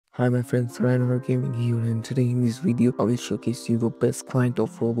Hi my friends, Ryan Gaming here, and today in this video I will showcase you the best client of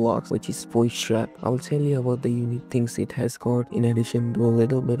Roblox, which is Voidstrap. I will tell you about the unique things it has got in addition to a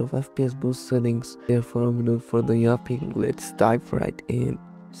little bit of FPS boost settings. Therefore, without further yapping, let's dive right in.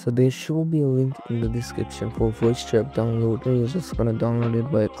 So there should be a link in the description for Voidstrap download. You're just gonna download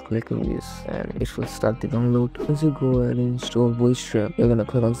it by clicking this and it will start the download. Once you go ahead and install Voidstrap, you're gonna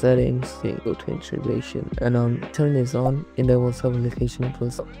click on settings, then go to integration and turn this on. In the server location, it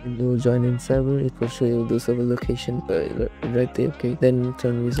will join in server. It will show you the server location right there. Okay, then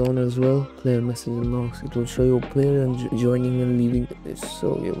turn this on as well. Player message logs. It will show you player and joining and leaving.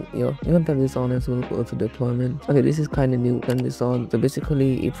 So you can turn this on as well. Go to deployment. Okay, this is kind of new. Turn this on. So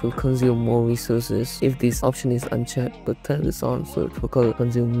basically it will consume more resources if this option is unchecked, but turn this on so it will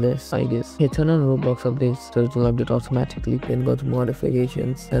consume less, I guess. Okay, turn on Roblox updates so it will update automatically. Then go to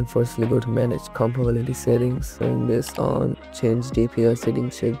modifications and firstly go to manage compatibility settings. Turn this on. Change DPI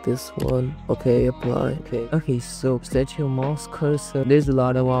settings. Check this one. Okay, apply. Okay, so set your mouse cursor. There's a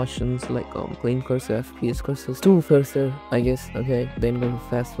lot of options like plain cursor, FPS cursor, tool cursor, I guess. Okay, then go to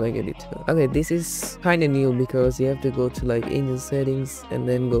fast flag editor. Okay, this is kind of new because you have to go to like engine settings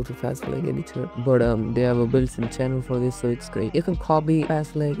and then go to fast flag editor, but they have a built-in channel for this, so it's great. You can copy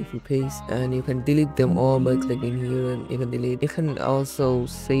fast flag if you paste, and you can delete them all by clicking here, and you can delete. You can also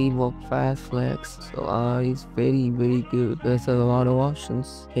save up fast flags, so it's very good. There's a lot of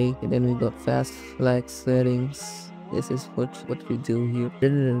options. Okay, and then we got fast flag settings. This is what we do here.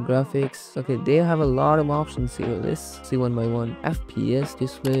 General graphics. Okay, they have a lot of options here. Let's see one by one. FPS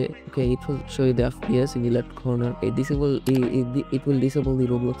display. Okay, it will show you the FPS in the left corner. Okay, it will disable the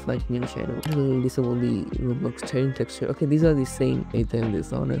Roblox lighting shadow. It will disable the Roblox terrain texture. Okay, these are the same. Okay, turn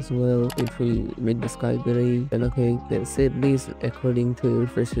this on as well. It will make the sky gray. And okay, then set this according to your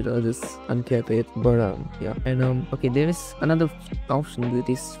refresh rate or just uncap it. But yeah. And okay, there is another option that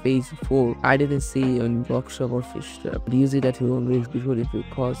is phase 4. I didn't see on Bloxstrap or Fishstrap. Use it at your own risk because it will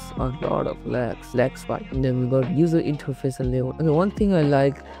cause a lot of lag spike. And then we got user interface and layout. Okay, one thing I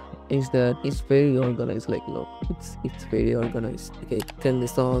like is that it's very organized. Like look, it's very organized. Okay, turn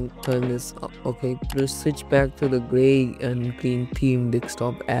this on, turn this up. Okay, just switch back to the gray and green theme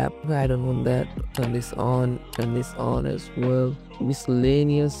desktop app. I don't want that. Turn this on as well.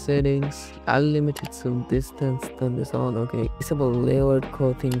 Miscellaneous settings, unlimited zoom distance, turn this on. Okay, disable layout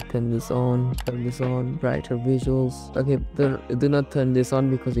coating, turn this on. Brighter visuals. Okay, do not turn this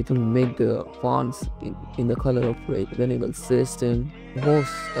on because it will make the fonts in the color of gray. Then you got system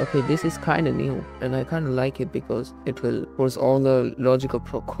host. Okay, this is kind of new and I kind of like it because it will force all the logical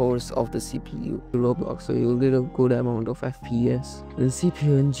cores of the CPU to Roblox, so you'll get a good amount of FPS. The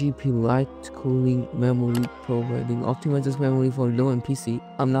CPU and GPU light cooling memory providing optimizes memory for low and PC.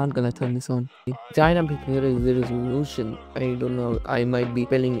 I'm not gonna turn this on. Dynamic resolution. I don't know, I might be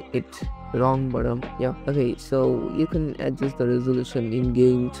spelling it wrong, but yeah. Okay, so you can adjust the resolution in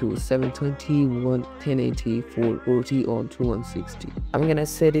game to 720, 1080, 440 or 2160. I'm gonna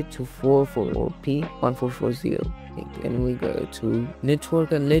set it to 444p 1440. And we go to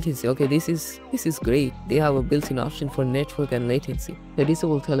network and latency. Okay, this is great. They have a built-in option for network and latency. The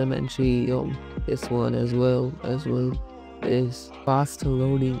disable telemetry, this one as well is faster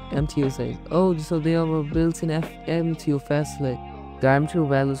loading. MTU size. Oh, so they have a built-in MTU fast lag. The MTU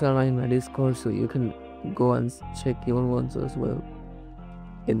values are in my Discord, so you can go and check your ones as well.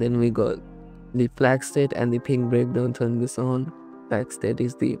 And then we got the flag state and the ping breakdown. Turn this on. Flag state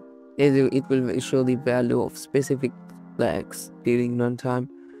is it will show the value of specific flags during runtime.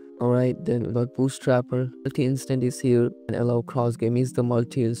 Alright, then we got Bootstrapper. Multi-instant is here and allow cross game is the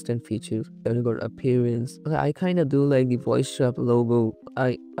multi-instant feature. Then we got appearance. Okay, I kind of do like the Voidstrap logo.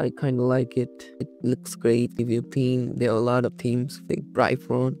 I kind of like it. It looks great. If you theme, there are a lot of themes like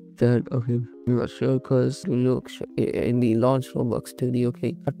Brightfront. That okay, we got shortcuts. Look in the launch Roblox Studio.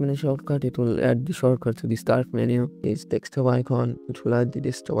 Okay, start menu shortcut. It will add the shortcut to the start menu. It's desktop icon. It will add the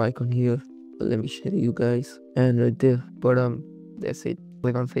desktop icon here. So let me show you guys. And right there. But that's it.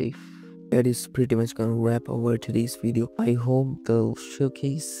 Click on save. That is pretty much gonna wrap over today's video. I hope the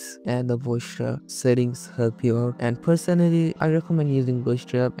showcase and the Voidstrap settings help you out. And personally, I recommend using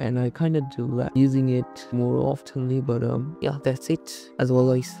Bootstrap, and I kind of do like using it more oftenly. But yeah, that's it. As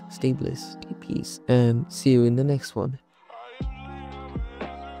always, stay blessed, stay peace, and see you in the next one.